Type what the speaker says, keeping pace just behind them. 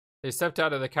They stepped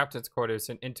out of the captain's quarters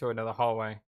and into another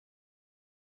hallway.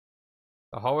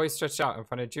 The hallway stretched out in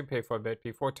front of Junpei for a bit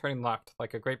before turning left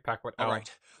like a great backward L.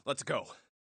 Alright, let's go.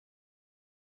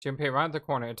 Junpei rounded the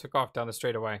corner and took off down the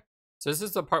straightaway. So this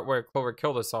is the part where Clover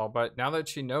killed us all, but now that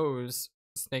she knows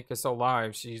Snake is still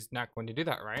alive, she's not going to do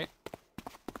that, right?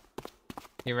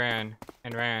 He ran,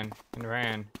 and ran, and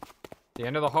ran. The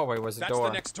end of the hallway was a door. That's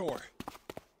the next door.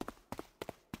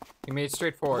 He made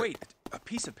straight forward. Wait, a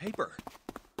piece of paper.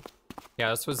 Yeah,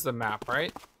 this was the map,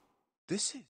 right?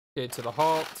 This is... Get to the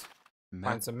halt.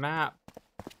 Map. Finds a map.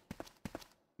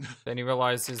 Then he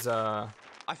realizes, I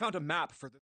found a map for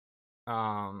the...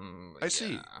 I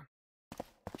see.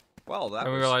 Well, that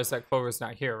And we realize that Clover's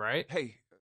not here, right? Hey.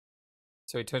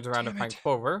 So he turns around to Damn find it.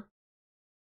 Clover.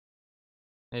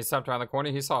 And he stopped around the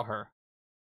corner. He saw her.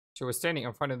 She was standing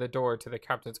in front of the door to the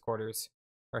captain's quarters,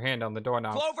 her hand on the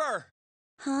doorknob. Clover!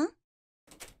 Huh?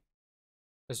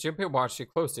 As Junpei watched, she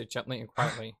closed it gently and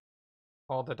quietly.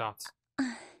 All the dots.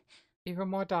 Even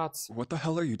more dots. What the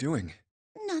hell are you doing?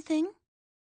 Nothing.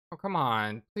 Oh, come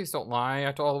on. Please don't lie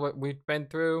after all what we've been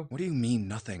through. What do you mean,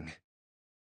 nothing?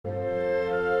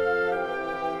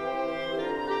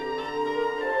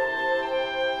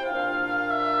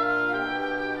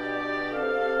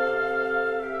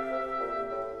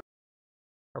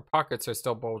 Her pockets are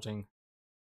still bulging.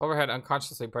 Clover had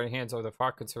unconsciously put her hands over the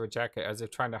pockets of her jacket as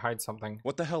if trying to hide something.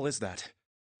 What the hell is that?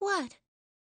 What?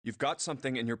 You've got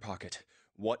something in your pocket.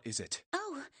 What is it?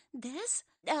 Oh, this?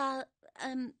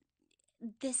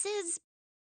 This is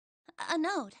a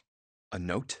note. A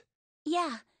note?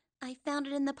 Yeah, I found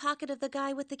it in the pocket of the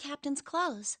guy with the captain's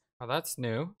clothes. Oh, that's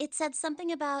new. It said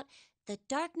something about the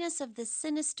darkness of the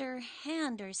sinister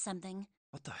hand or something.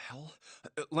 What the hell?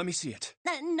 Let me see it.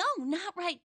 No, not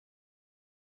right.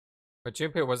 But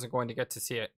Junpei wasn't going to get to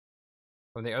see it.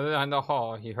 From the other end of the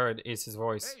hall, he heard Ace's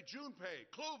voice. Hey, Junpei,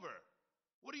 Clover!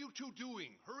 What are you two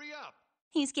doing? Hurry up!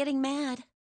 He's getting mad.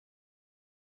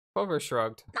 Clover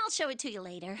shrugged. I'll show it to you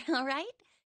later, all right?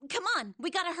 Come on,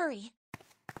 we gotta hurry.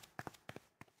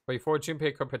 But before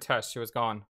Junpei could protest, she was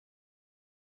gone.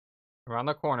 Around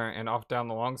the corner and off down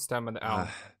the long stem of the L.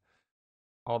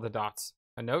 All the dots.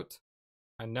 A note?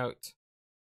 A note.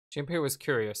 Junpei was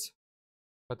curious.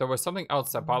 But there was something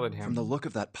else that bothered him. From the look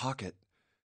of that pocket,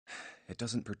 it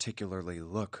doesn't particularly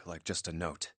look like just a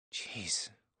note. Jeez,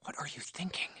 what are you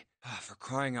thinking? For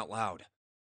crying out loud.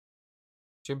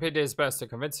 Junpei did his best to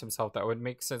convince himself that it would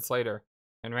make sense later,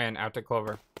 and ran after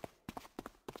Clover.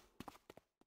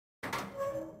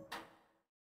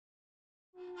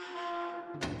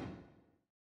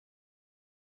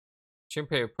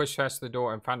 Junpei pushed past the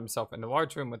door and found himself in a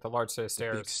large room with a large set of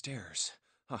stairs. Big stairs.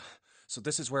 Huh. So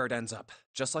this is where it ends up,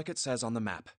 just like it says on the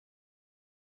map.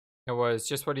 It was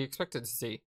just what he expected to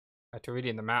see after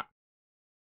reading the map.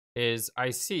 His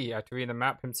I see after reading the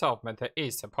map himself meant that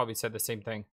Ace had probably said the same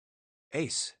thing.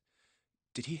 Ace,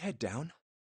 did he head down?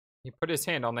 He put his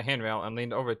hand on the handrail and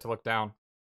leaned over to look down.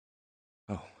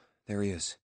 Oh, there he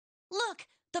is. Look,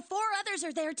 the 4 others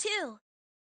are there too.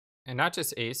 And not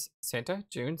just Ace, Santa,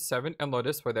 June, Seven, and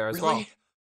Lotus were there as Really? well.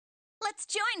 Let's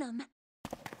join them.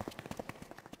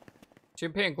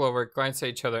 Junpei and Clover glanced at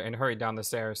each other and hurried down the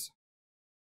stairs.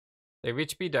 They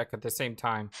reached B deck at the same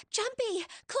time. Jumpy,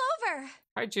 Clover.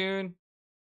 Hi, June.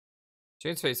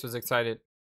 June's face was excited.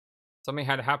 Something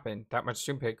had happened. That much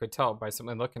Junpei could tell by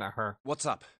someone looking at her. What's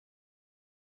up?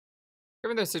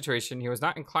 Given the situation, he was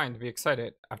not inclined to be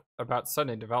excited about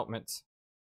sudden developments.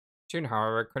 June,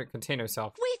 however, couldn't contain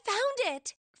herself. We found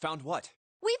it. Found what?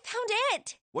 We found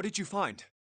it. What did you find?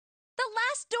 The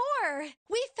last door.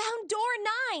 We found door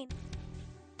 9.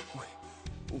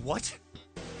 What?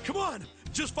 Come on!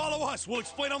 Just follow us! We'll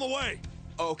explain on the way!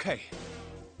 Okay.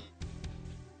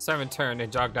 Seven turned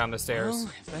and jogged down the stairs.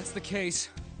 Well, if that's the case...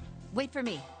 Wait for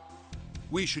me.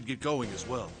 We should get going as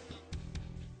well.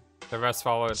 The rest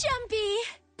followed. Jumpy,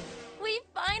 we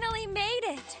finally made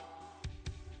it.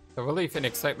 The relief and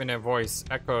excitement in voice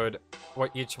echoed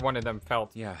what each one of them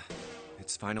felt. Yeah,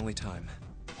 it's finally time.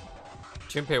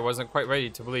 Junpei wasn't quite ready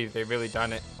to believe they'd really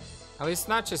done it. At least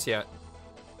not just yet.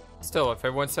 Still, if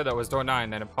everyone said that was door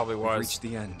 9, then it probably We've was. reached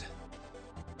the end.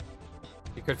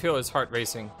 He could feel his heart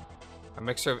racing. A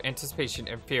mixture of anticipation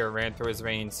and fear ran through his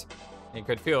veins, and he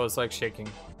could feel his legs shaking.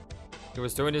 He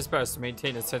was doing his best to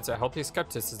maintain a sense of healthy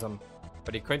skepticism,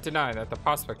 but he couldn't deny that the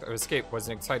prospect of escape was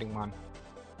an exciting one.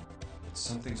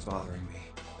 Something's bothering me.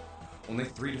 Only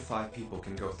 3 to 5 people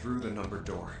can go through the numbered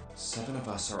door. 7 of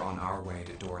us are on our way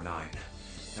to door 9.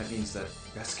 That means that,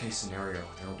 best case scenario,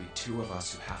 there will be 2 of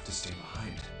us who have to stay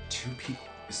behind. 2 people.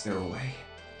 Is there a way?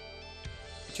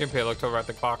 Junpei looked over at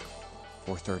the clock.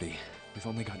 4:30. We've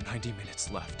only got 90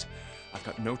 minutes left. I've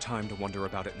got no time to wonder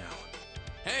about it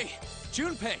now. Hey,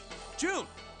 Junpei! June!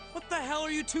 What the hell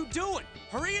are you two doing?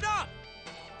 Hurry it up!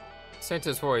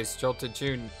 Santa's voice jolted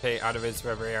Junpei out of his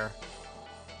reverie.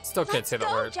 Still can't say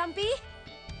that word. Let's go, Jumpy!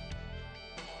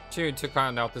 June took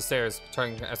on out the stairs,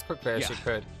 turning as quickly as she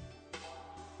could.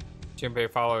 Junpei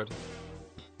followed.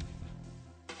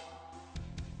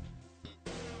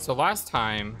 So last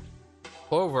time,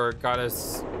 Clover got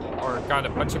a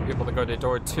bunch of people to go to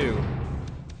door 2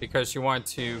 because she wanted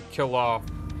to kill off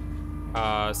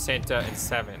Santa and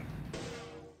Seven.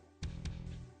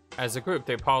 As a group,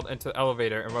 they piled into the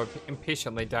elevator and rode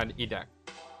impatiently down to E-Deck.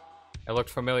 It looked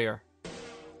familiar.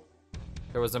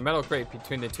 There was a metal grate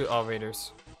between the two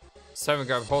elevators. Seven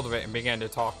grabbed hold of it and began to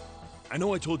talk. I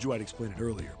know I told you I'd explain it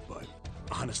earlier, but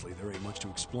honestly, there ain't much to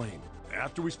explain.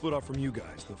 After we split off from you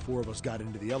guys, the 4 of us got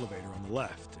into the elevator on the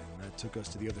left, and that took us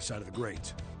to the other side of the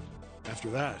grate. After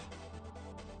that,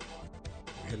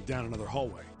 we headed down another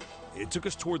hallway. It took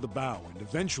us toward the bow and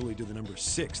eventually to the number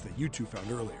 6 that you two found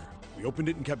earlier. We opened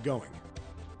it and kept going.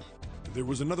 There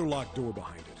was another locked door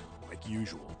behind it, like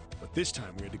usual, but this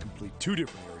time we had to complete 2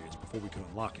 different areas before we could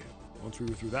unlock it. Once we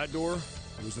were through that door,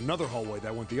 there was another hallway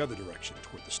that went the other direction,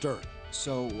 toward the stern.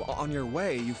 So, on your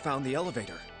way, you found the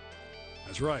elevator.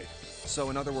 That's right.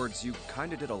 So, in other words, you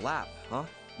kinda did a lap, huh?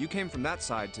 You came from that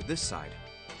side to this side.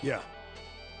 Yeah.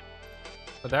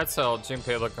 But that's how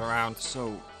Junpei looked around.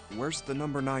 So, where's the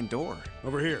number 9 door?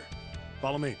 Over here.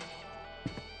 Follow me.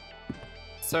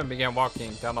 Seven began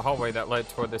walking down the hallway that led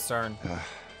toward the stern.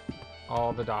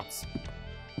 All the dots.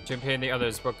 Junpei and the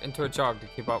others broke into a jog to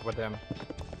keep up with them.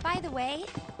 By the way,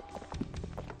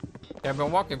 They had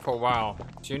been walking for a while.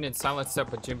 June in silent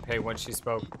step with Junpei when she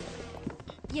spoke.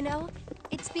 you know,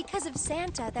 it's because of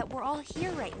Santa that we're all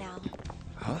here right now.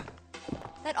 Huh?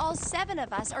 That all 7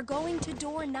 of us are going to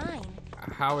door 9.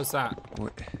 How is that?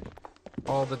 What?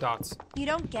 All the dots. You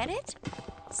don't get it?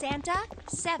 Santa,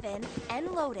 7,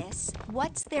 and Lotus,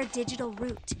 what's their digital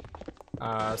root?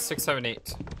 6, 7,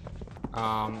 8.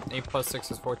 8 plus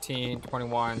 6 is 14,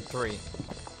 21, 3.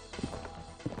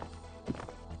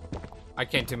 I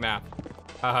can't do math.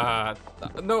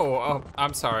 No,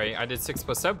 I'm sorry. I did 6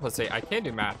 plus 7 plus 8. I can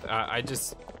do math. I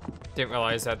just didn't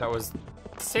realize that was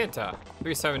Santa.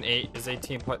 3, 7, 8 is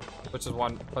 18, which is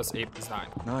 1 plus 8 is 9.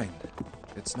 9.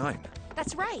 It's 9.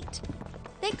 That's right.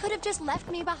 They could have just left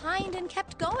me behind and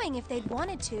kept going if they'd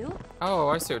wanted to. Oh,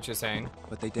 I see what you're saying.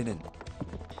 But they didn't.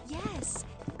 Yes,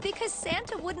 because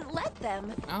Santa wouldn't let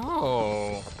them.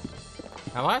 Oh.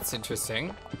 Now that's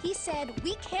interesting. He said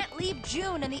we can't leave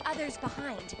June and the others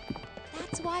behind.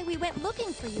 That's why we went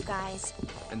looking for you guys.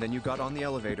 And then you got on the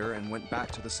elevator and went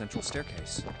back to the central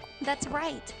staircase. That's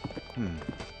right.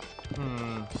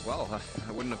 Well,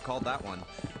 I wouldn't have called that one.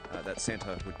 That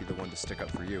Santa would be the one to stick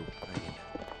up for you. I mean...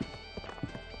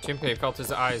 Junpei felt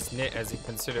his eyes knit as he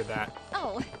considered that.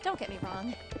 Oh, don't get me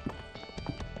wrong.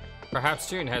 Perhaps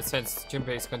June had sensed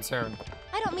Junpei's concern.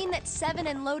 I don't mean that 7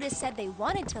 and Lotus said they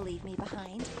wanted to leave me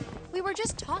behind. We were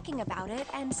just talking about it,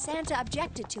 and Santa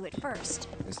objected to it first.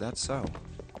 Is that so?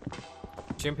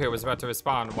 Junpei was about to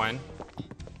respond when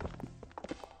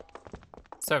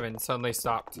 7 suddenly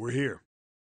stopped. We're here.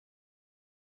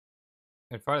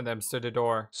 In front of them stood a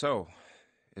door. So,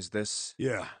 is this...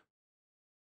 Yeah.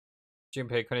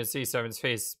 Junpei couldn't see 7's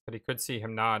face, but he could see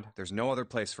him nod. There's no other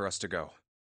place for us to go.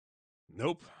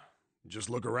 Nope. Just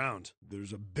look around.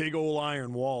 There's a big old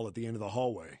iron wall at the end of the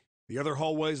hallway. The other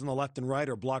hallways on the left and right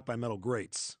are blocked by metal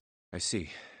grates. I see.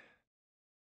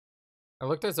 It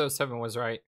looked as though 7 was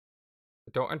right.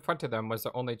 The door in front of them was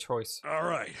the only choice. All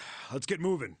right, let's get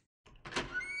moving.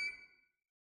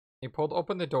 He pulled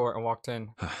open the door and walked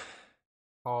in.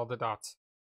 All the dots.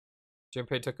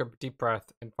 Junpei took a deep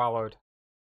breath and followed.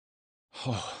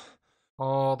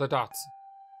 All the dots.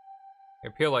 They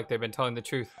appear like they've been telling the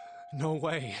truth. No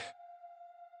way.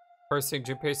 First thing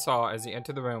Junpei saw as he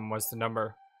entered the room was the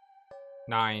number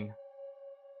 9.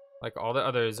 Like all the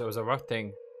others, it was a rough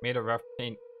thing, made of rough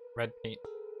paint, red paint.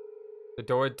 The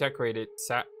door decorated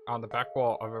sat on the back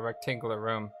wall of a rectangular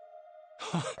room.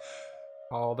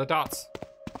 All the dots.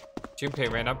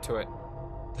 Junpei ran up to it.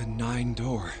 The 9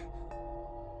 door.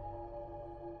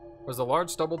 It was a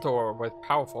large double door with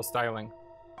powerful styling.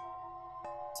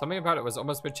 Something about it was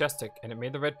almost majestic, and it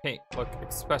made the red paint look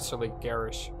especially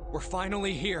garish. We're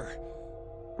finally here.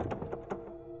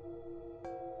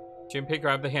 Junpei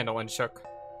grabbed the handle and shook.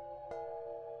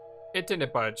 It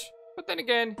didn't budge, but then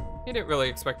again, he didn't really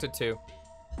expect it to.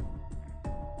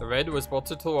 The red was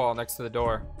bolted to the wall next to the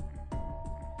door.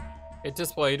 It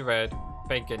displayed red,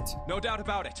 vacant. No doubt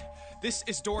about it. This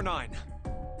is door 9.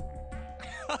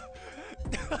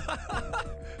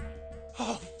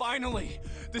 Oh, finally!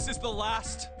 This is the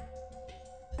last!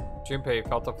 Junpei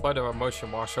felt a flood of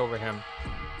emotion wash over him.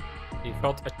 He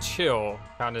felt a chill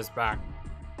down his back,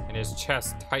 and his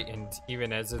chest tightened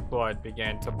even as his blood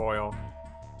began to boil.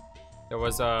 There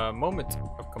was a moment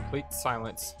of complete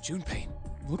silence. Junpei,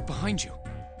 look behind you.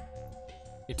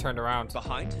 He turned around.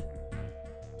 Behind?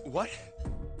 What?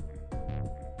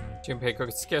 Junpei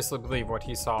could scarcely believe what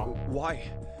he saw. Why?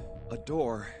 A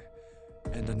door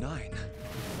and a 9.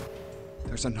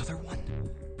 There's another one?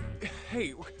 Hey,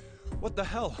 what the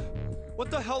hell?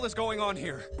 What the hell is going on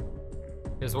here?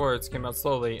 His words came out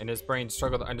slowly, and his brain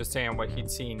struggled to understand what he'd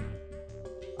seen.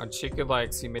 On shaky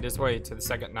legs, he made his way to the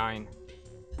second 9.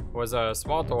 It was a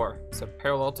small door, so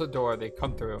parallel to the door they'd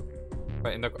come through,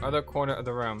 but in the other corner of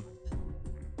the room.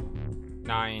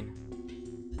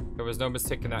 9. There was no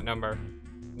mistaking that number,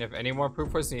 and if any more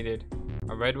proof was needed,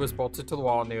 a red was bolted to the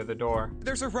wall near the door.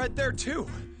 There's a red there too!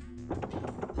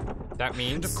 That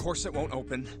means... And of course it won't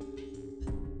open.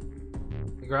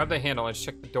 He grabbed the handle and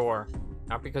shook the door,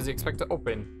 not because he expected to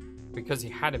open, but because he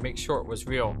had to make sure it was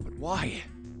real. But why?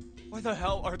 Why the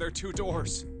hell are there 2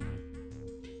 doors?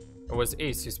 It was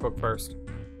Ace who spoke first.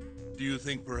 Do you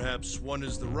think perhaps one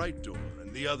is the right door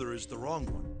and the other is the wrong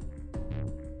one?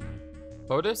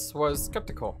 Lotus was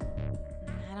skeptical.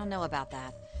 I don't know about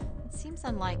that. It seems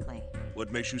unlikely.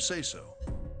 What makes you say so?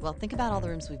 Well, think about all the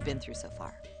rooms we've been through so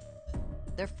far.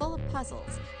 They're full of puzzles,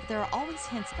 but there are always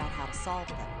hints about how to solve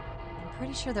them. I'm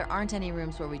pretty sure there aren't any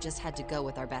rooms where we just had to go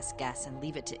with our best guess and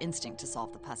leave it to instinct to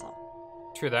solve the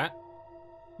puzzle. True that.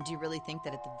 Do you really think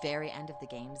that at the very end of the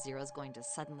game, Zero's going to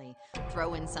suddenly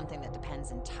throw in something that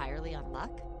depends entirely on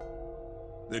luck?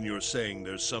 Then you're saying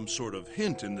there's some sort of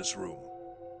hint in this room.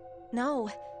 No,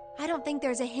 I don't think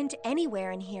there's a hint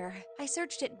anywhere in here. I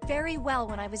searched it very well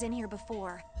when I was in here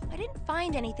before. I didn't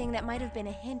find anything that might have been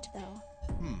a hint, though.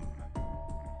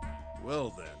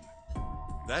 Well then,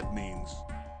 that means...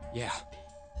 Yeah,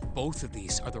 both of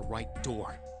these are the right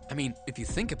door. I mean, if you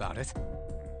think about it.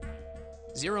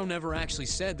 Zero never actually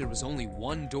said there was only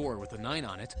one door with a 9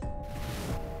 on it.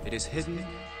 It is hidden,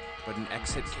 but an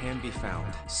exit can be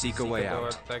found. Seek a way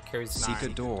out. That carries Seek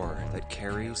 9. a door that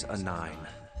carries a 9.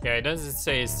 Yeah, it doesn't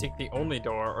say seek the only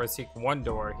door or seek one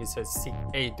door. He says seek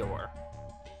a door.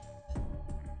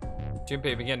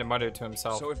 Junpei began to mutter to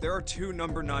himself. So if there are 2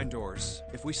 number 9 doors,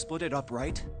 if we split it up,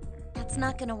 right? That's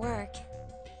not gonna work.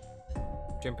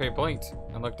 Junpei blinked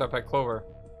and looked up at Clover.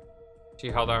 She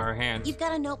held out her hand. You've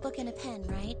got a notebook and a pen,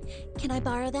 right? Can I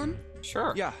borrow them?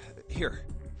 Sure. Yeah, here.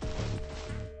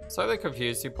 Slightly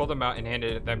confused, he pulled them out and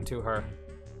handed them to her.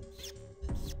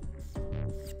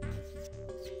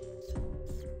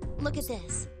 Look at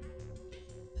this.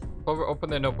 Clover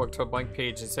opened the notebook to a blank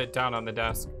page and sat down on the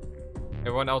desk.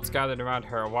 Everyone else gathered around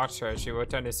her and watched her as she wrote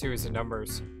down a series of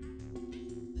numbers.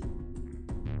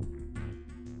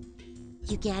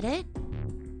 You get it?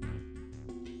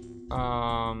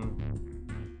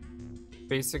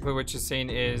 Basically what you're saying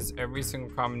is every single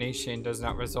combination does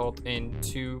not result in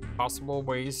 2 possible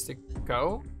ways to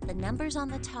go? The numbers on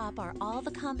the top are all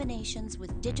the combinations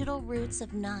with digital roots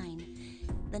of 9.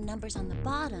 The numbers on the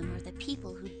bottom are the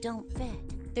people who don't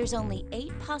fit. There's only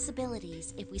 8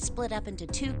 possibilities if we split up into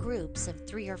 2 groups of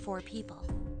 3 or 4 people.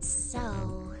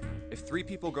 So... If 3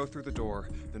 people go through the door,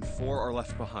 then 4 are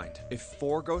left behind. If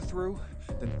 4 go through,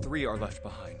 then 3 are left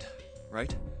behind.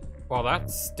 Right? Well,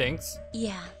 that stinks.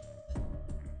 yeah.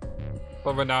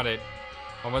 Clover nodded.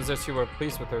 Almost as if she were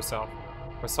pleased with herself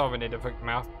for solving a difficult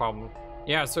math problem.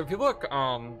 Yeah, so if you look,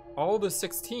 all the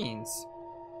 16s,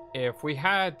 if we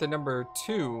had the number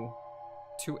 2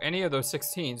 to any of those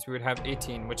 16s, we would have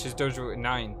 18, which is Dojo root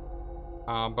 9.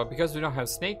 But because we don't have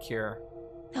Snake here...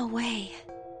 No way.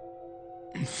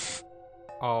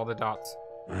 all the dots.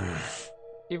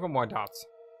 Even more dots.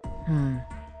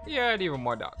 Yeah, and even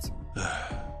more dots.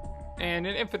 And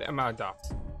an infinite amount of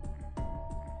dots.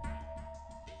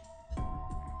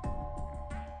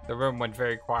 The room went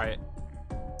very quiet.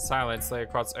 Silence lay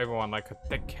across everyone like a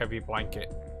thick, heavy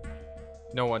blanket.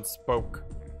 No one spoke.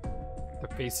 The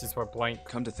faces were blank.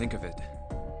 Come to think of it.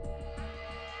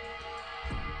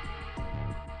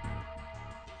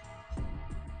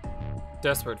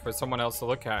 Desperate for someone else to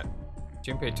look at,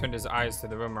 Junpei turned his eyes to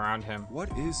the room around him. What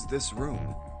is this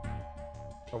room?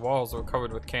 The walls were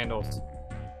covered with candles.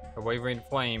 A wavering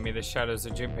flame made the shadows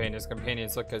of Junpei and his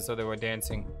companions look as though they were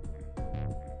dancing.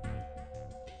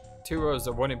 2 rows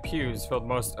of wooden pews filled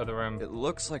most of the room. It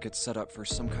looks like it's set up for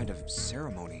some kind of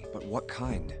ceremony, but what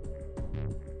kind?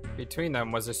 Between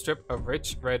them was a strip of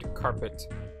rich red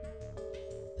carpet.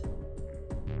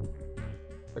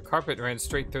 The carpet ran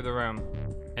straight through the room,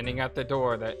 ending at the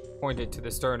door that pointed to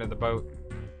the stern of the boat.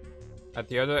 at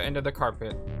the other end of the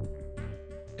carpet.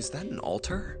 Is that an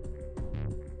altar?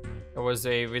 There was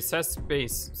a recessed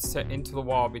space set into the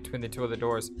wall between the two of the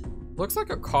doors. Looks like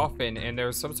a coffin, and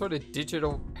there's some sort of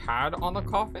digital pad on the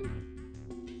coffin.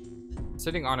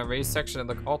 Sitting on a raised section of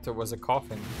the altar was a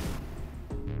coffin.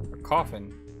 A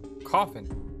coffin. Coffin.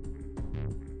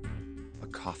 A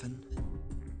coffin?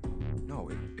 No,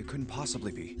 it couldn't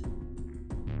possibly be.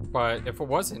 But if it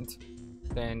wasn't,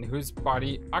 then whose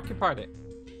body occupied it?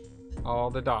 All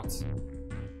the dots.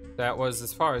 That was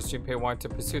as far as Junpei wanted to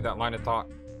pursue that line of thought.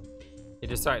 He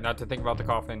decided not to think about the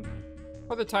coffin,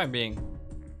 for the time being.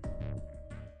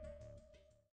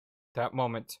 That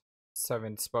moment,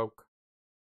 Seven spoke.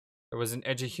 There was an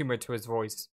edge of humor to his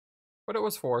voice, but it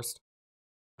was forced.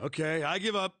 Okay, I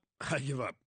give up. I give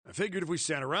up. I figured if we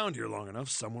sat around here long enough,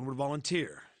 someone would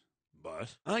volunteer.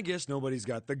 But I guess nobody's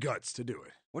got the guts to do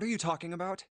it. What are you talking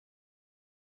about?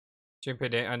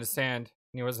 Junpei didn't understand,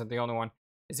 and he wasn't the only one.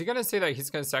 Is he gonna say that he's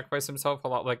gonna sacrifice himself a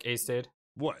lot like Ace did?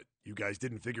 What? You guys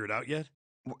didn't figure it out yet?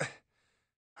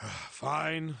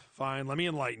 Fine, fine. Let me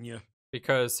enlighten you.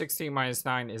 Because 16 minus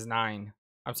 9 is 9.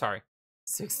 I'm sorry.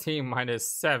 16 minus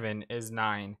 7 is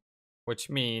 9. Which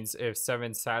means if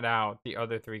 7 sat out, the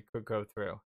other 3 could go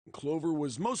through. Clover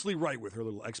was mostly right with her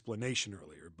little explanation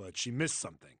earlier, but she missed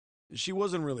something. She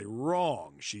wasn't really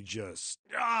wrong. She just...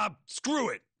 screw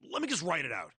it. Let me just write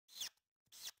it out.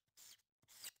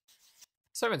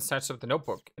 7 snatched up the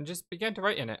notebook and just began to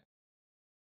write in it.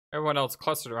 Everyone else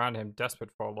clustered around him,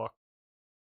 desperate for a look.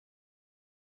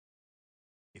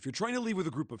 If you're trying to leave with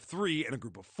a group of 3 and a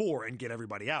group of 4 and get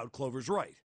everybody out, Clover's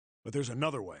right. But there's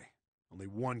another way. Only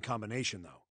one combination,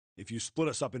 though. If you split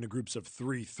us up into groups of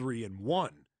 3, 3, and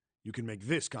 1, you can make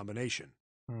this combination.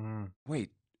 Wait,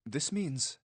 this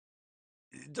means...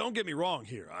 Don't get me wrong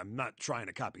here. I'm not trying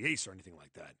to copy Ace or anything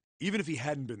like that. Even if he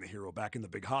hadn't been the hero back in the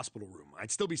big hospital room,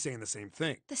 I'd still be saying the same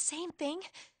thing. The same thing?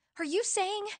 Are you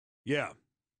saying? Yeah.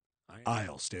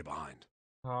 I'll stay behind.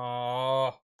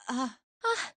 Oh.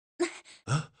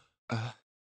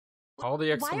 All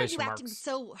the exclamation Why are you marks. acting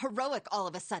so heroic all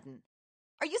of a sudden?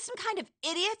 Are you some kind of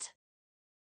idiot?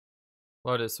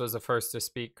 Lotus was the first to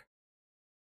speak.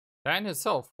 That in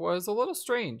itself was a little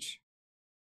strange.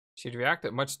 She'd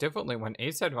reacted much differently when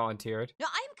Ace had volunteered. No,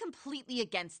 I am completely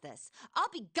against this. I'll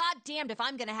be goddamned if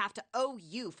I'm gonna have to owe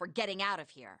you for getting out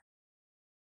of here.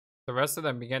 The rest of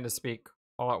them began to speak,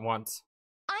 all at once.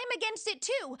 I'm against it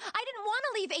too. I didn't want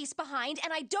to leave Ace behind,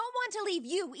 and I don't want to leave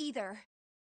you either.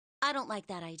 I don't like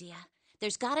that idea.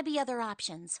 There's gotta be other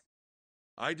options.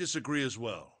 I disagree as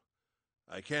well.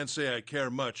 I can't say I care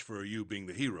much for you being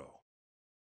the hero.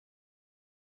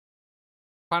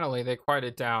 Finally, they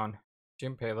quieted down.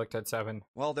 Junpei looked at Seven.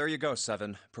 Well, there you go,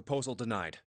 Seven. Proposal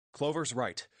denied. Clover's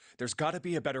right. There's gotta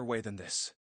be a better way than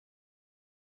this.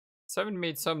 Seven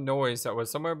made some noise that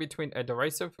was somewhere between a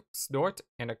derisive snort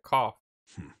and a cough.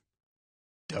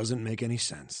 Doesn't make any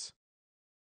sense.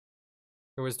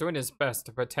 He was doing his best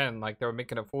to pretend like they were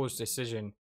making a foolish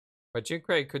decision, but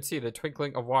Junpei could see the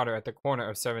twinkling of water at the corner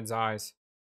of Seven's eyes.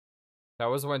 That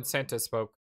was when Santa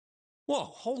spoke. Whoa,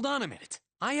 hold on a minute.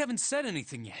 I haven't said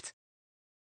anything yet.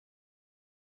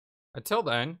 Until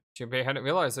then, Junpei hadn't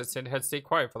realized that Santa had stayed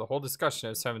quiet for the whole discussion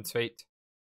of Seven's fate.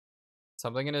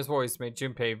 Something in his voice made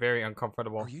Junpei very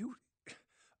uncomfortable. Are you...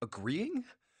 agreeing?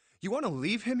 You want to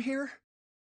leave him here?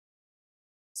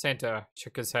 Santa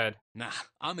shook his head. Nah,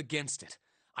 I'm against it.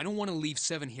 I don't want to leave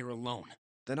Seven here alone.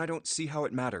 Then I don't see how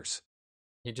it matters.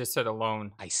 He just said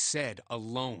alone. I said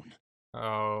alone.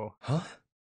 Oh. Huh?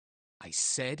 I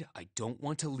said I don't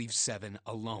want to leave Seven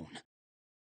alone.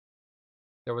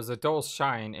 There was a dull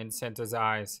shine in Santa's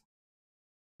eyes.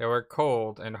 They were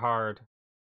cold and hard.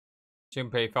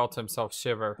 Junpei felt himself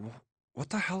shiver.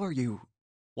 What the hell are you...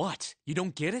 What? You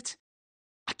don't get it?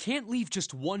 I can't leave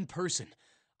just one person.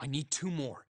 I need 2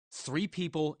 more. 3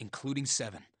 people, including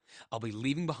Seven. I'll be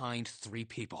leaving behind 3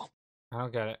 people. I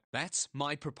don't get it. That's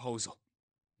my proposal.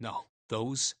 No,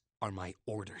 those are my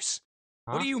orders.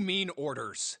 Huh? What do you mean,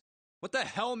 orders? What the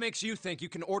hell makes you think you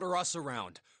can order us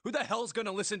around? Who the hell's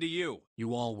gonna listen to you?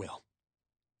 You all will.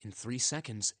 In 3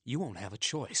 seconds, you won't have a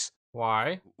choice.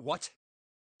 Why? What?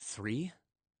 3,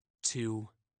 2,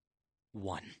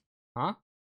 1. Huh?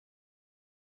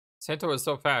 Santa was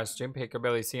so fast, Junpei could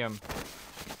barely see him.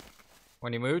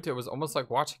 When he moved, it was almost like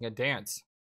watching a dance.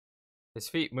 His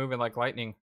feet moving like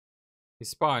lightning. He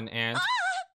spun and...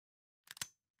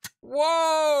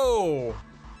 Whoa!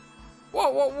 Whoa,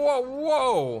 whoa, whoa,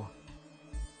 whoa!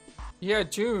 Yeah,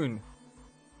 June.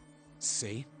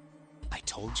 See? I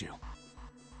told you.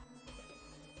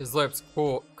 His lips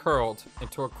curled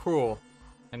into a cruel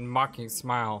and mocking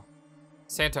smile.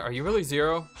 Santa, are you really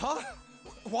Zero? Huh?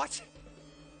 What?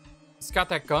 He's got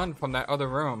that gun from that other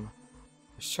room.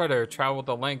 A shudder traveled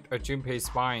the length of Junpei's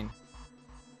spine.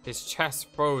 His chest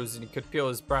froze and he could feel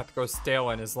his breath go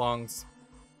stale in his lungs.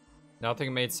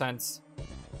 Nothing made sense.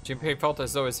 Junpei felt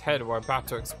as though his head were about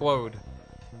to explode.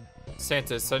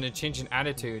 Santa's sudden change in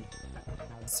attitude,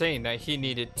 saying that he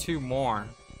needed 2 more.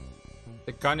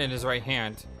 The gun in his right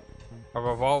hand, a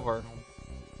revolver.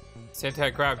 Santa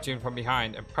had grabbed June from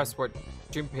behind and pressed what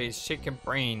Junpei's shaken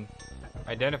brain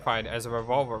identified as a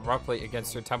revolver roughly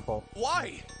against her temple.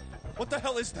 Why? What the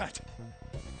hell is that?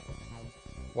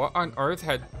 What on earth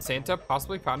had Santa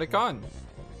possibly found a gun?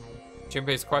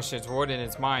 Junpei's questions roared in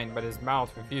his mind, but his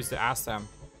mouth refused to ask them.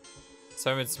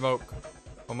 Seven spoke,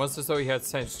 almost as though he had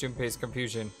sensed Junpei's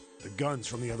confusion. The gun's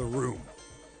from the other room.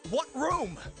 What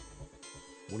room?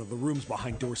 One of the rooms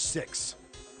behind door 6.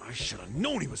 I should have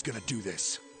known he was gonna do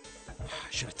this. I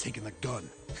should have taken the gun.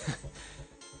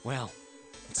 Well,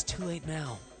 it's too late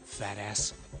now, fat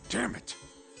ass. Damn it!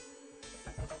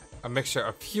 A mixture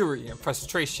of fury and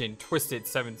frustration twisted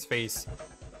Seven's face,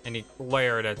 and he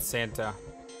glared at Santa.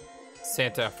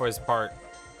 Santa, for his part,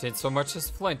 didn't so much as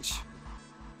flinch.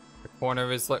 The corner of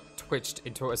his lip twitched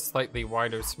into a slightly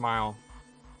wider smile.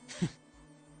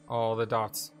 All the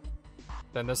dots.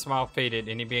 Then the smile faded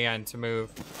and he began to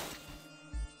move.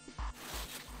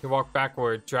 He walked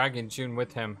backward, dragging June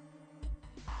with him.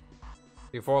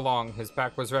 Before long, his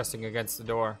back was resting against the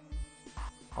door.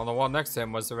 On the wall next to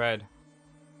him was the red.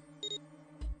 He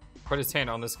put his hand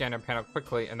on the scanner panel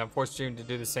quickly and then forced June to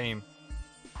do the same.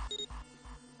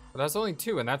 But that's only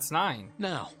 2 and that's 9.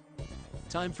 Now,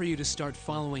 time for you to start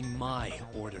following my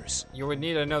orders. You would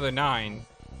need another 9.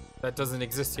 That doesn't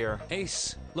exist here.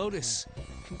 Ace, Lotus,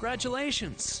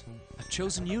 congratulations. I've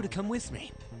chosen you to come with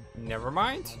me. Never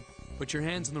mind. Put your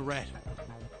hands in the red.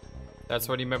 That's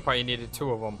what he meant by he needed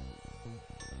 2 of them.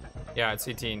 Yeah, it's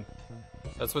 18.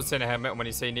 That's what Santa had meant when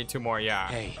he said you need 2 more. Yeah,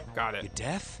 Hey, got you it.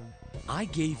 deaf? I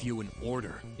gave you an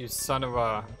order. You son of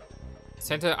a...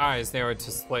 Santa's eyes narrowed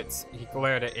to slits. He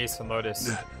glared at Ace and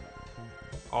Lotus.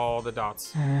 All the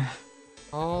dots.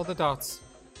 All the dots.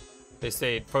 They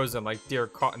stayed frozen like deer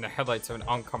caught in the headlights of an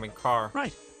oncoming car.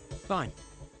 Right, fine.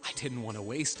 I didn't want to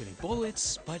waste any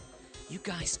bullets, but you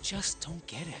guys just don't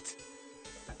get it.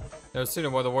 No sooner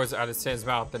were the words out of Santa's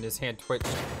mouth than his hand twitched.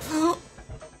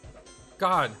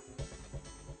 God.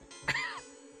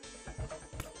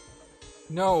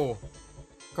 No.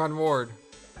 Gun ward.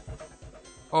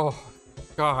 Oh,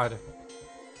 God.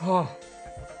 Oh.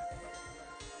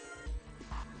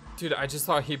 Dude, I just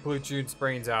thought he blew June's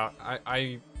brains out.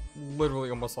 I literally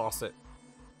almost lost it.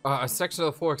 A section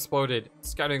of the floor exploded,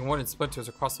 scattering wooden splinters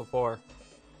across the floor.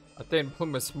 A thin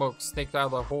plume of smoke snaked out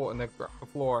of the hole in the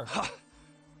floor.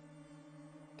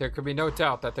 There could be no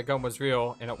doubt that the gun was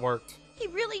real, and it worked. He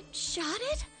really shot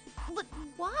it? But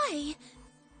why?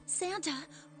 Santa,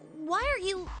 why are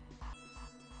you...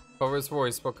 Clover's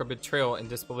voice spoke of betrayal and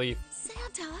disbelief.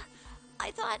 Santa,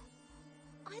 I thought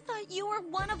you were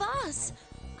one of us.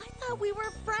 I thought we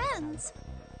were friends.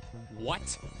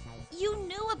 What? You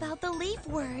knew about the leaf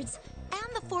words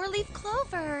and the 4-leaf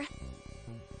clover.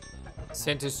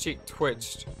 Santa's cheek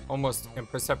twitched, almost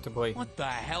imperceptibly. What the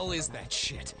hell is that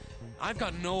shit? I've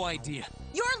got no idea.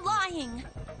 You're lying.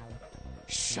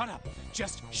 Shut up.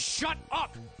 Just shut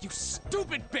up, you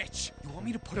stupid bitch. You want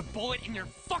me to put a bullet in your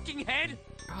fucking head?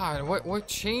 God, what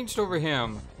changed over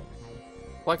him?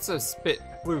 Flecks of spit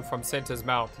flew from Santa's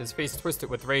mouth, his face twisted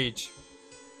with rage.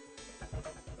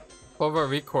 Clover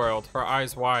recoiled, her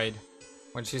eyes wide.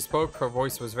 When she spoke, her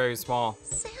voice was very small.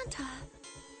 Santa.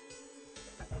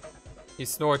 He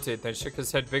snorted, then shook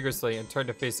his head vigorously and turned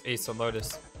to face Ace and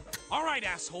Lotus. All right,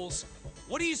 assholes.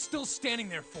 What are you still standing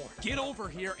there for? Get over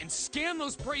here and scan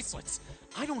those bracelets.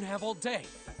 I don't have all day.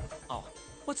 Oh,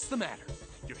 what's the matter?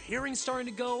 Your hearing's starting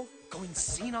to go? Going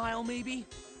senile, maybe?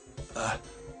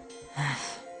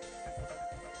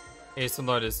 Ace and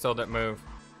Lotus still didn't move.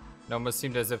 It almost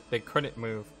seemed as if they couldn't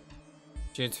move.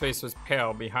 June's face was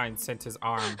pale behind Santa's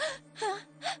arm.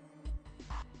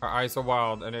 Her eyes were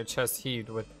wild and her chest heaved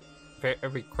with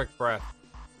every quick breath,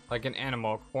 like an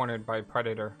animal cornered by a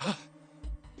predator.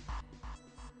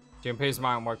 Junpei's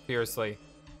mind worked fiercely.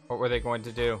 What were they going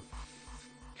to do?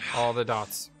 All the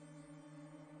dots.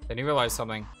 Then he realized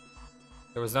something.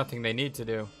 There was nothing they need to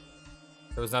do.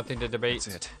 There was nothing to debate.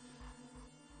 That's it.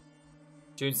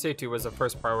 June's safety was the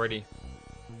first priority.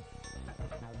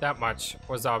 That much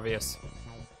was obvious.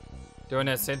 Doing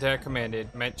as Santa had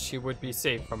commanded meant she would be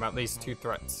safe from at least 2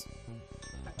 threats.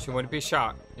 She wouldn't be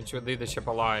shot, and she would leave the ship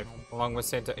alive, along with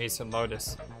Santa, Ace, and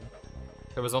Lotus.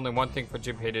 There was only one thing for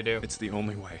Junpei to do. It's the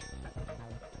only way.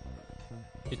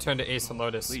 He turned to Ace and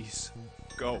Lotus. Please,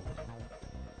 go.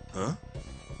 Huh?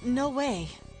 No way.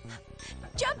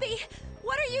 Jumpy,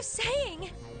 what are you saying?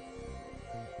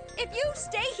 If you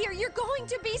stay here, you're going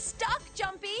to be stuck,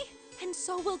 Jumpy. And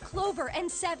so will Clover and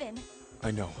Seven.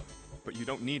 I know, but you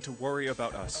don't need to worry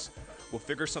about us. We'll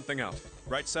figure something out.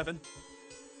 Right, Seven?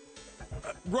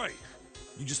 Right.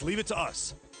 You just leave it to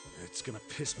us. It's gonna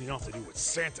piss me off to do what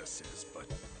Santa says, but...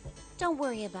 Don't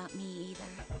worry about me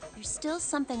either. There's still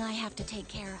something I have to take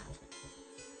care of.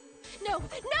 No,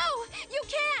 you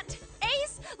can't!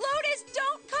 Ace, Lotus,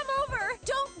 don't come over!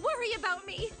 Don't worry about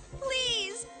me,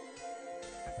 please!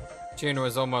 June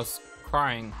was almost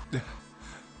crying.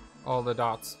 All the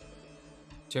dots.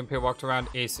 Junpei walked around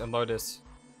Ace and Lotus.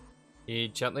 He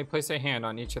gently placed a hand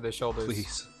on each of their shoulders.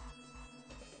 Please.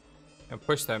 And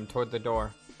pushed them toward the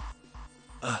door.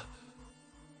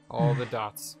 All the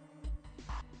dots.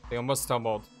 They almost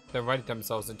stumbled, then righted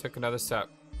themselves and took another step.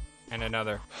 And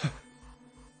another.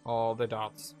 All the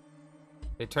dots.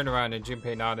 They turned around and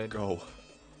Junpei nodded. Go.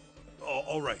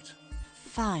 All right.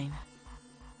 Fine.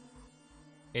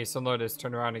 Ace and Lotus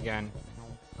turned around again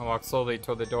and walked slowly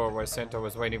toward the door where Santa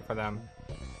was waiting for them.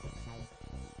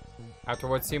 After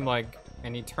what seemed like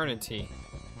an eternity,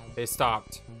 they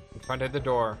stopped in front of the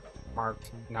door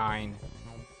marked 9.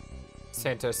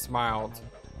 Santa smiled.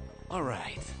 All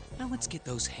right, now let's get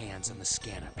those hands on the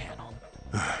scanner panel.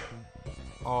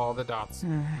 All the dots.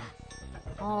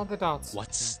 All the dots.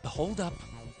 What's the holdup?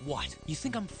 What? You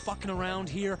think I'm fucking around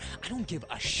here? I don't give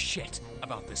a shit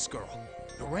about this girl.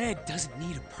 The red doesn't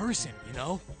need a person, you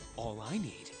know? All I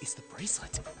need is the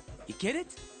bracelet. You get it?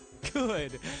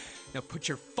 Good. Now put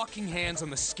your fucking hands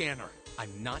on the scanner. I'm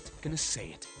not gonna say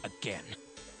it again.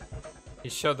 He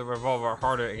shoved the revolver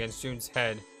harder against June's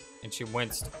head, and she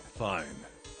winced. Fine.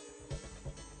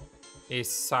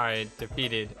 Ace sighed,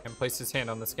 defeated, and placed his hand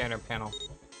on the scanner panel.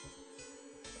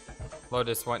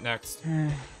 Lotus went next.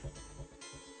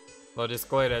 Lotus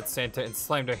glared at Santa and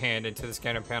slammed her hand into the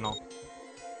scanner panel.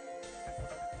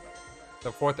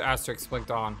 The 4th asterisk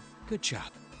blinked on. Good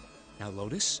job. Now,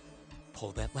 Lotus,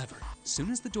 pull that lever.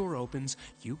 Soon as the door opens,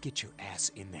 you get your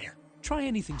ass in there. Try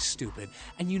anything stupid,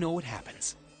 and you know what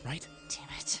happens, right? Damn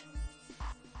it.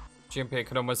 Junpei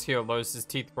could almost hear Lotus's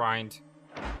teeth grind.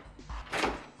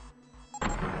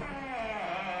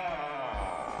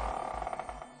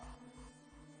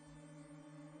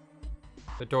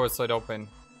 The door slid open.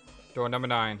 Door number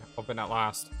 9 opened at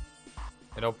last.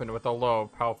 It opened with a low,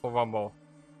 powerful rumble.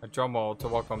 A drum roll to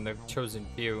welcome the chosen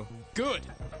few. Good.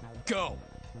 Go.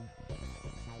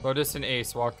 Lotus and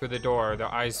Ace walked through the door,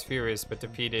 their eyes furious but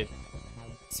defeated.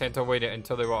 Santa waited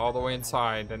until they were all the way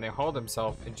inside, then they hauled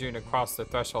himself and June across the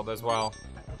threshold as well.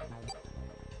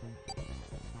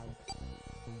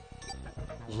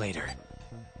 Later.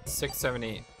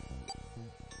 678.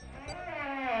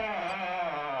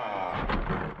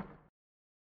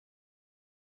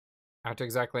 After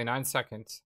exactly 9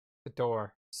 seconds, the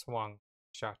door swung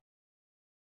shut.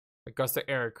 The gust of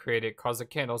air created caused the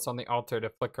candles on the altar to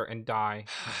flicker and die.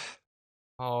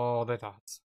 All the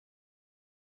dots.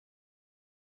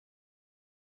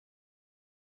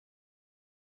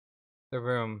 The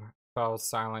room fell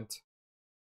silent.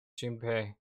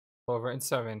 Junpei, Clover, and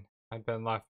Seven had been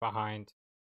left behind.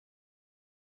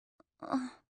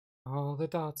 All the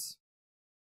dots.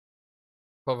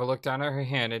 Clover looked down at her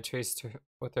hand and traced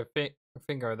with her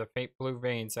finger the faint blue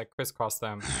veins that crisscrossed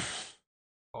them.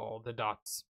 All the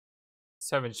dots.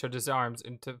 Seven showed his arms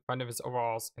into the front of his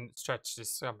overalls and stretched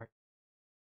his stomach.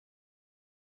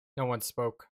 No one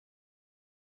spoke.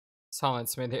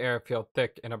 Silence made the air feel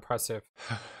thick and oppressive.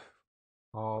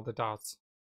 All the dots.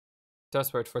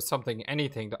 Desperate for something,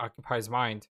 anything to occupy his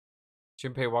mind,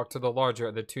 Junpei walked to the larger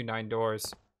of the 2 9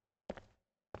 doors.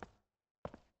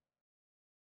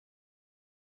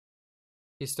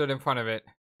 He stood in front of it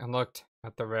and looked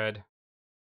at the red.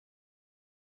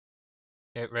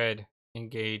 It read,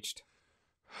 engaged.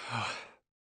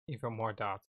 Even more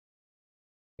dots.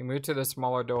 He moved to the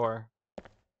smaller door.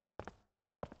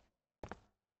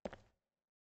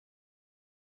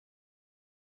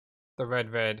 The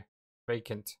red read,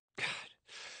 vacant. God.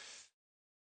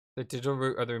 The digital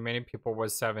root of the remaining people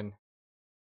was 7.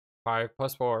 5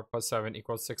 plus 4 plus 7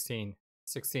 equals 16.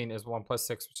 16 is 1 plus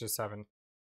 6, which is 7.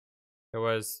 There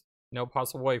was no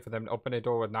possible way for them to open a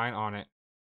door with 9 on it.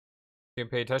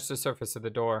 Junpei touched the surface of the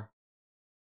door.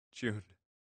 June.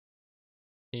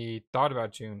 He thought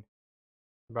about June.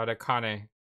 About Akane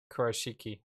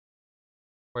Kurashiki.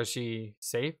 Was she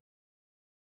safe?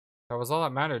 That was all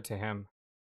that mattered to him.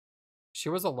 She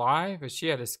was alive? If she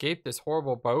had escaped this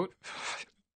horrible boat?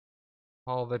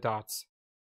 All the dots.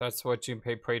 That's what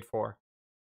Junpei prayed for.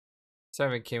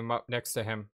 Seven came up next to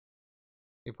him.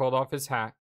 He pulled off his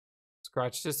hat,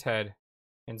 scratched his head,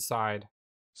 inside.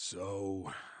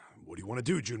 So, what do you want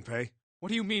to do, Junpei? What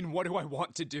do you mean, what do I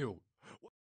want to do?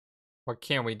 What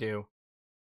can we do?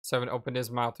 Seven opened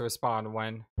his mouth to respond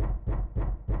when...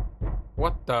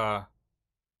 What the...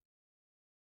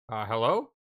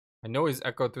 hello? A noise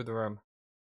echoed through the room.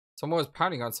 Someone was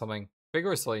pounding on something,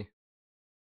 vigorously.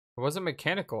 It wasn't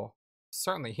mechanical.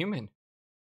 Certainly human.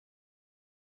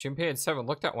 Junpei and Seven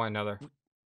looked at one another.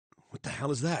 What the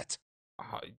hell is that?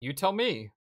 You tell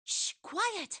me. Shh,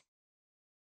 quiet!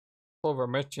 Clover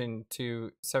motioned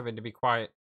to Seven to be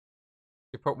quiet.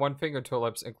 She put one finger to her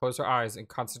lips and closed her eyes in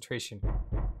concentration.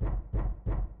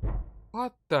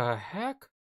 What the heck?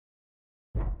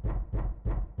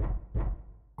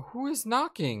 Who is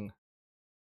knocking?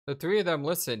 The three of them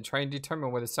listened, trying to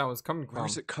determine where the sound was coming from. Where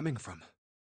is it coming from?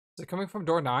 Is it coming from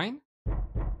door 9?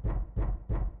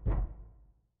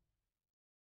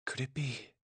 Could it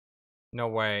be? No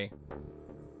way.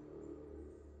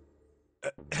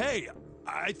 Hey,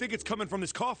 I think it's coming from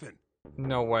this coffin.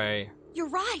 No way. You're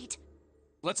right!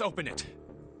 Let's open it.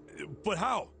 But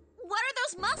how? What are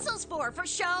those muscles for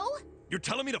show? You're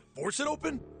telling me to force it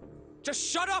open? Just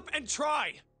shut up and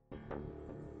try!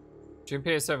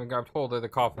 Junpei and Seven grabbed hold of the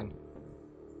coffin.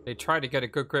 They tried to get a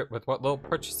good grip with what little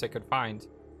purchase they could find,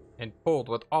 and pulled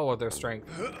with all of their strength.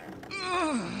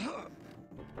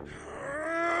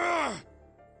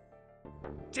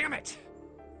 Damn it!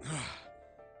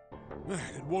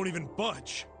 It won't even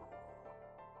budge.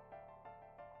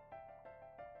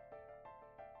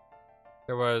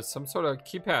 There was some sort of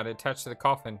keypad attached to the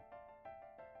coffin.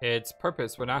 Its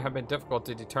purpose would not have been difficult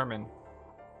to determine.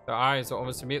 Their eyes were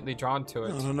almost immediately drawn to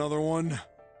it. Not another one?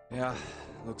 Yeah,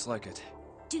 looks like it.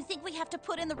 Do you think we have to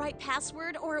put in the right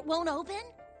password or it won't open?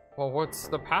 Well, what's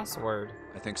the password?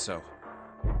 I think so.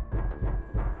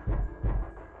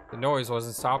 The noise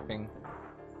wasn't stopping.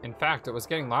 In fact, it was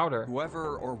getting louder.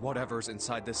 Whoever or whatever's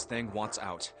inside this thing wants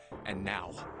out. And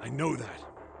now. I know that.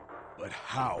 But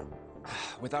how?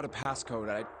 Without a passcode,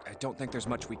 I don't think there's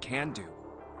much we can do.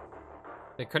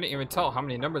 They couldn't even tell how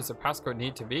many numbers the passcode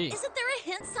need to be. Isn't there a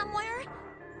hint somewhere?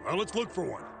 Well, let's look for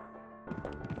one.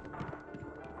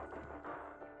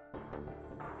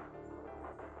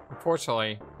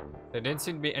 Unfortunately, there didn't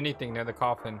seem to be anything near the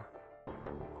coffin.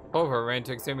 Clover ran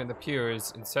to examine the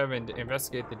pews and Seven to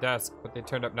investigate the desk, but they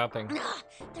turned up nothing.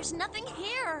 There's nothing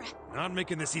here. Not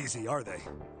making this easy, are they?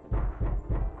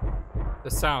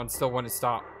 The sound still wouldn't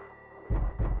stop.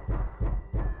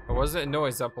 It wasn't a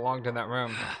noise that belonged in that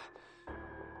room.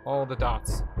 All the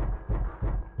dots.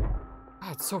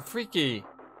 Ah, it's so freaky.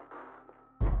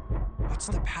 What's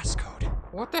the passcode?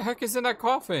 What the heck is in that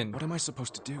coffin? What am I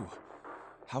supposed to do?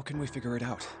 How can we figure it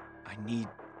out? I need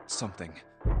something.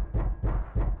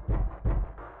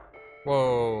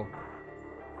 Whoa.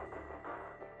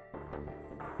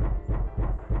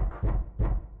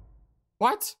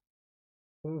 What?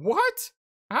 What?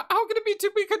 How can it be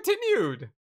to be continued?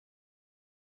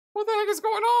 What the heck is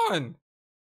going on?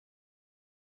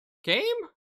 Game?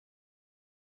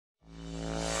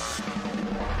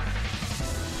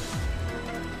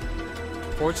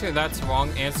 Fortunately, that's the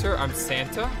wrong answer. I'm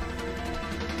Santa.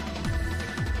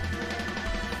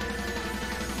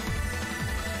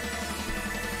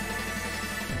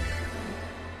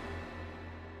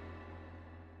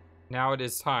 Now it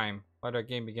is time. Let our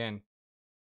game begin.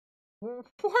 What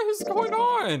is going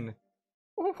on?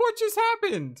 What just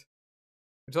happened?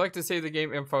 Would you like to save the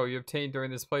game info you obtained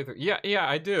during this playthrough? Yeah,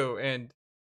 I do. And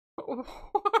what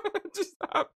just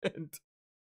happened?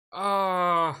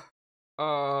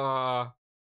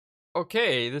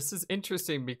 Okay, this is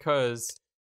interesting because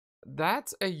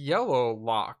that's a yellow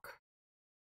lock.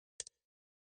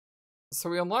 So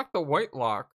we unlocked the white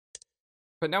lock,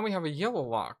 but now we have a yellow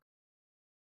lock.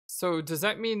 So does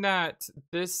that mean that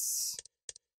there's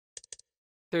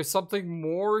something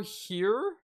more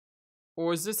here?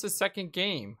 Or is this a second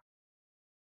game?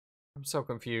 I'm so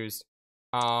confused.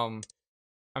 I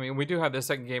mean, we do have the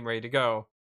second game ready to go.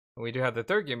 And we do have the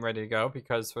third game ready to go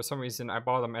because for some reason I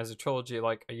bought them as a trilogy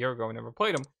like a year ago and never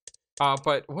played them.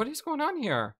 But what is going on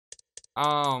here?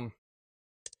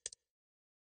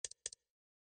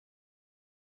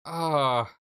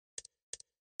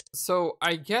 So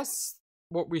I guess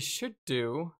what we should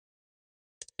do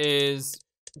is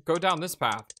go down this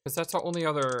path because that's our only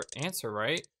other answer,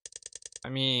 right? I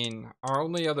mean, our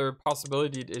only other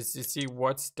possibility is to see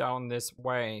what's down this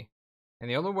way.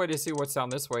 And the only way to see what's down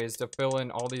this way is to fill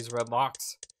in all these red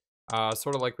locks.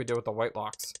 Sort of like we did with the white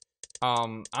locks.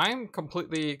 I'm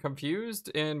completely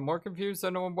confused and more confused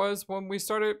than I was when we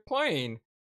started playing.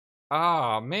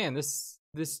 Man, this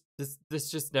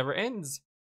just never ends.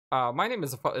 My name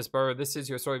is FlightlessBird. This is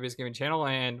your story-based gaming channel,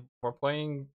 and we're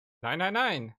playing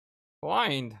 999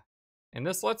 blind in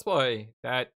this Let's Play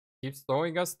that keeps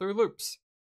throwing us through loops.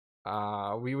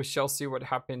 We shall see what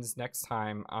happens next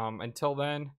time. Until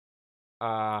then,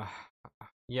 I'll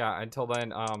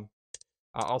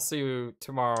see you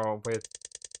tomorrow with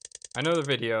another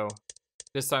video.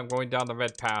 This time going down the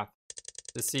red path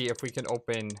to see if we can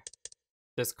open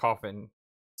this coffin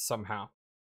somehow.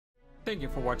 Thank you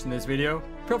for watching this video.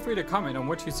 Feel free to comment on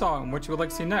what you saw and what you would like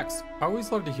to see next. I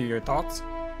always love to hear your thoughts.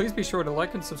 Please be sure to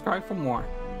like and subscribe for more.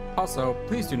 Also,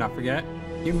 please do not forget,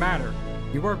 you matter,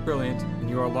 you are brilliant, and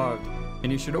you are loved.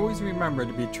 And you should always remember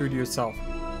to be true to yourself.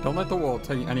 Don't let the world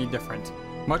tell you any different.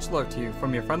 Much love to you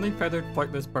from your friendly feathered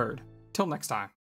flightless bird. Till next time.